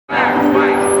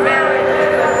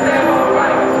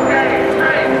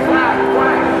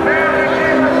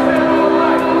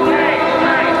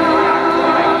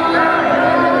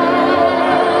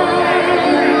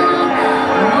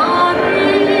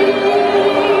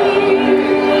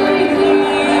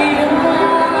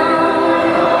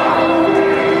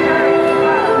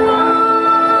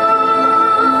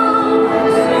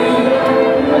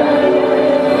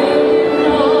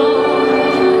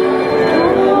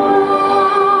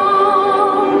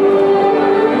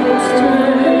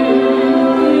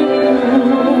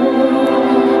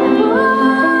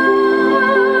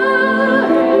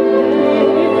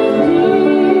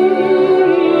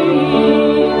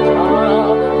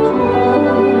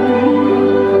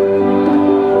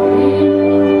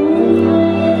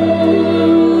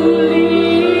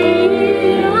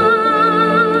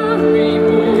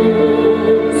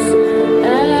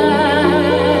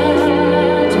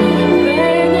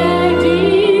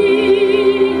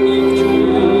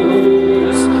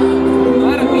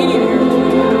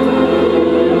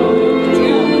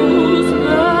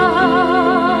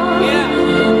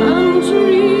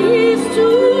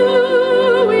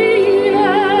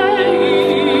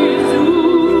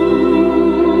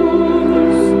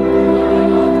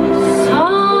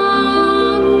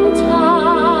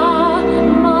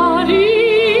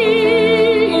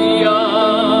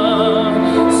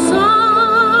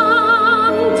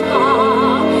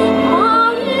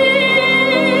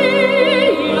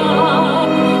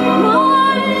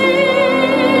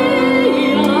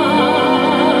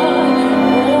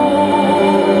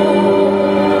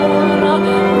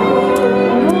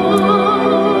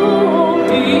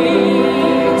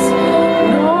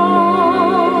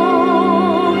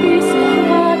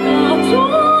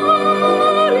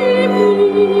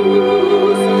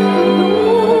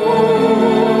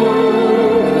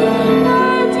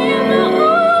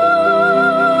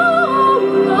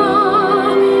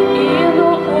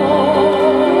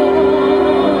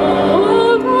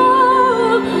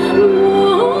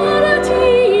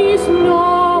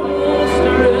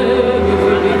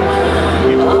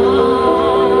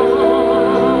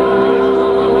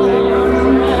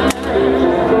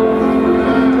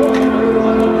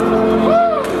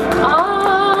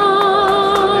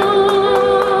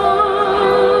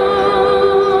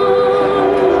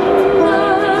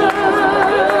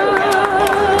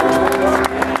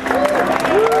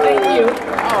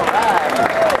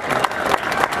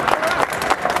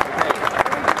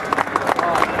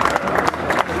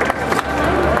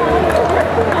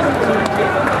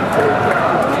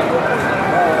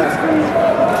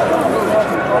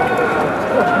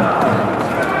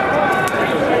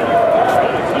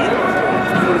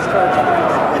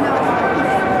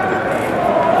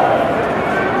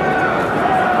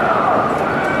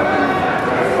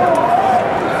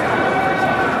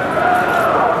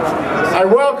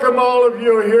welcome all of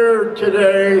you here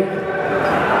today.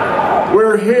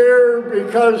 We're here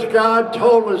because God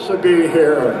told us to be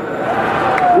here.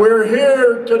 We're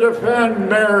here to defend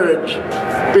marriage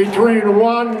between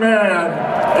one man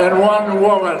and one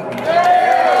woman.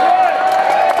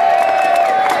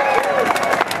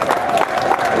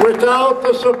 Without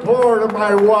the support of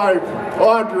my wife,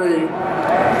 Audrey,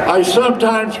 I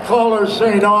sometimes call her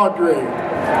St. Audrey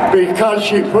because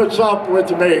she puts up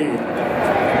with me.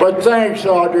 But thanks,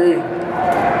 Audrey.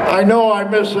 I know I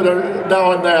miss it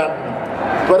now and then,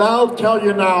 but I'll tell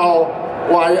you now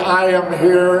why I am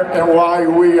here and why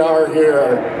we are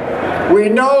here. We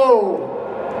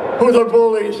know who the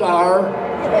bullies are.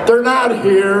 They're not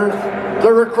here.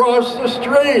 They're across the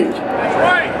street. That's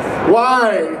right.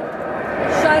 Why?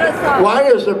 Shut us up. Why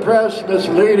is the press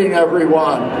misleading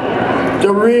everyone?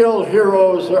 The real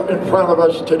heroes in front of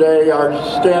us today are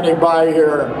standing by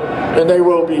here, and they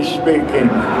will be speaking.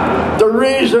 The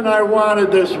reason I wanted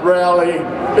this rally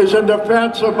is in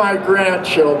defense of my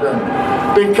grandchildren,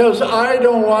 because I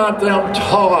don't want them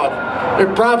taught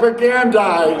and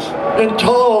propagandized and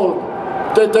told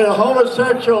that the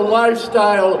homosexual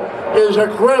lifestyle is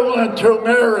equivalent to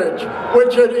marriage,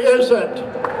 which it isn't.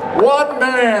 One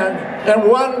man and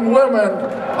one woman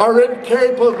are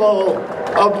incapable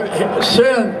of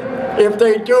sin if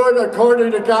they do it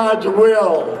according to God's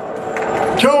will.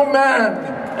 Two men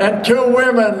and two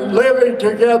women living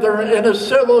together in a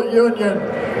civil union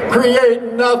create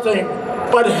nothing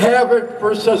but havoc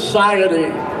for society.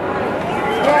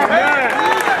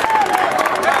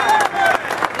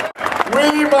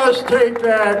 We must take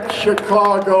back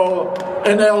Chicago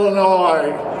and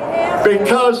Illinois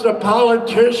because the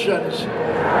politicians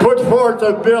put forth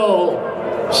a bill,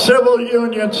 Civil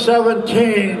Union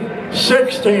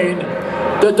 1716,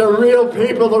 that the real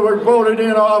people that were voted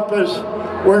in office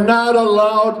were not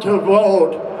allowed to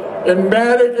vote. In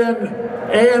Madigan,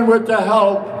 and with the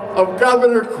help of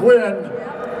Governor Quinn,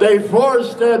 they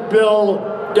forced that bill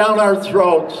down our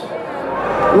throats.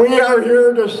 We are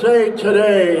here to say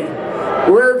today,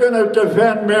 we're going to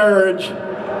defend marriage,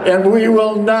 and we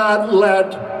will not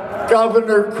let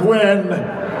Governor Quinn,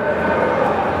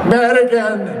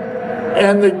 Madigan,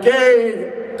 and the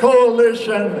gay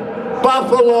coalition,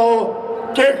 Buffalo,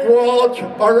 Dick Walsh,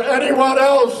 or anyone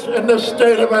else in the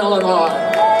state of Illinois.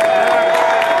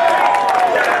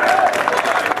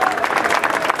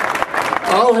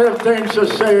 I'll have things to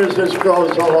say as this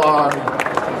goes along,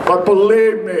 but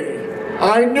believe me,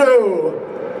 I knew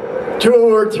 2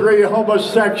 or 3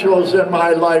 homosexuals in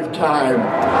my lifetime.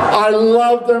 I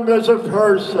loved them as a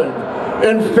person.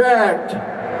 In fact,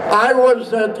 I was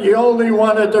the only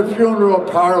one at the funeral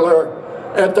parlor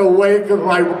at the wake of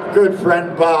my good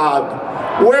friend Bob.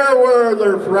 Where were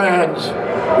their friends?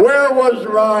 Where was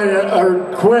Ryan or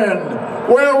Quinn?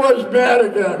 Where was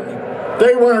Madigan?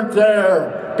 They weren't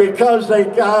there because they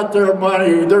got their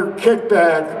money, their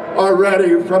kickback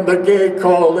already from the gay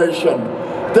coalition.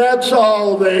 That's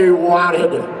all they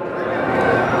wanted.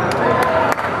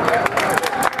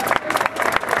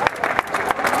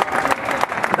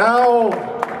 Now,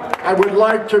 I would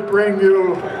like to bring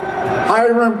you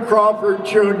Hiram Crawford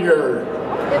Jr.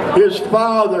 His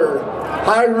father,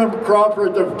 Hiram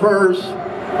Crawford I,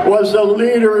 was a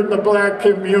leader in the black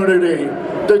community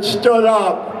that stood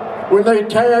up when they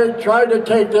tried to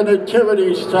take the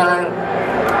nativity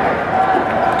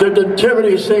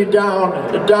scene down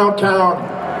in downtown.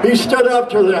 He stood up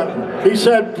to them. He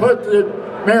said, put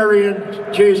Mary and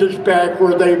Jesus back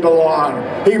where they belong.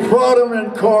 He fought them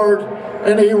in court,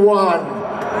 and he won.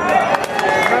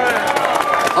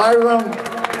 Hiram,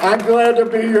 I'm glad to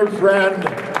be your friend,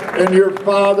 and your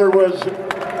father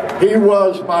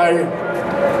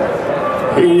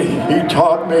he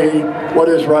taught me what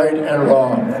is right and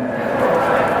wrong.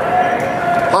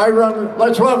 Hiram,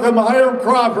 let's welcome Hiram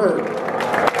Crawford.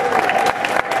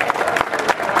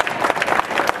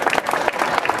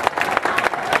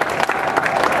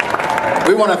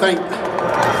 We want to thank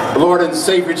the Lord and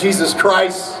Savior Jesus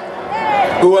Christ,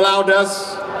 who allowed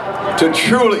us to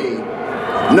truly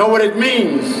know what it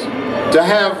means to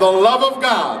have the love of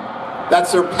God that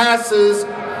surpasses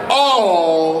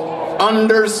all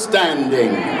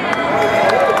understanding.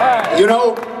 You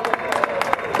know,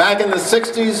 back in the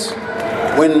 60s,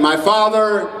 when my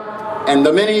father and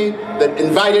the many that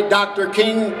invited Dr.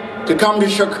 King to come to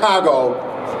Chicago,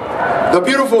 the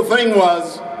beautiful thing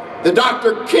was that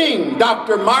Dr. King,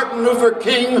 Dr. Martin Luther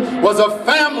King, was a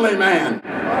family man.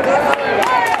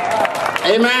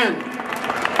 Amen.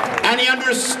 And he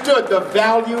understood the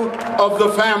value of the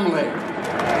family.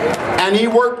 And he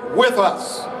worked with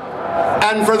us.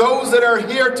 And for those that are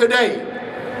here today,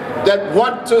 that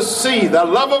want to see the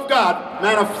love of God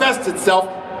manifest itself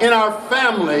in our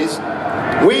families,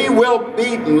 we will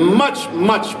be much,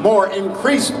 much more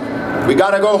increased. We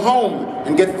got to go home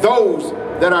and get those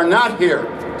that are not here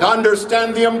to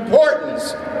understand the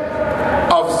importance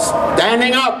of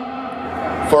standing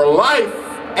up for life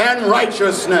and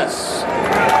righteousness.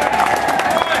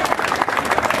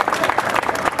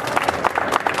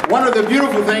 One of the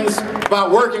beautiful things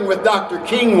about working with Dr.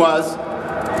 King was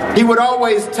he would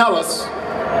always tell us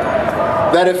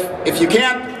that if you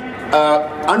can't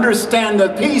understand the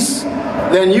peace,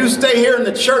 then you stay here in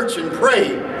the church and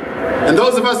pray. And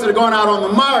those of us that are going out on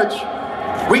the march,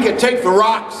 we could take the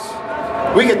rocks,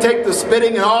 we could take the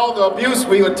spitting and all the abuse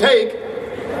we would take,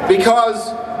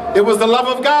 because it was the love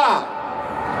of God.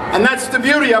 And that's the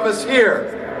beauty of us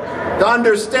here, to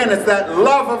understand it's that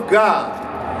love of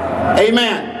God.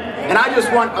 Amen. And I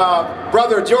just want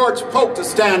Brother George Polk to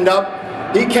stand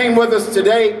up. He came with us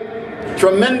today.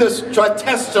 Tremendous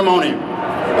testimony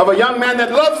of a young man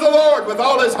that loves the Lord with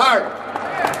all his heart.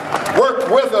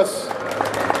 Worked with us.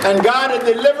 And God had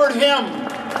delivered him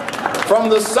from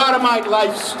the sodomite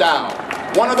lifestyle.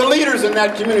 One of the leaders in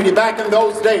that community back in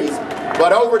those days.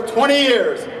 But over 20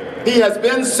 years, he has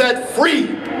been set free.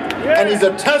 And he's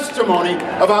a testimony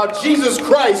of how Jesus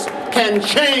Christ can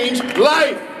change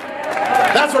life.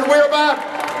 That's what we're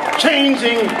about.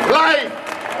 Changing life.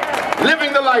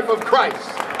 Living the life of Christ.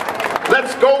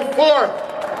 Let's go forth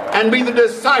and be the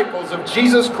disciples of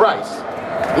Jesus Christ.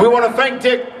 We want to thank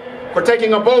Dick for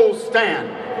taking a bold stand.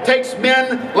 It takes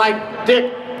men like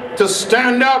Dick to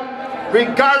stand up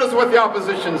regardless of what the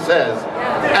opposition says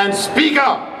and speak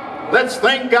up. Let's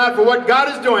thank God for what God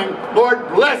is doing. Lord,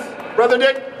 bless Brother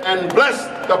Dick and bless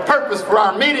the purpose for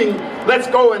our meeting. Let's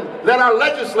go and let our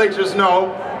legislatures know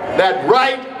that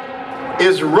right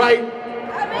is right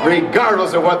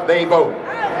regardless of what they vote.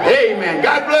 Amen.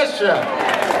 God bless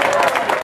you.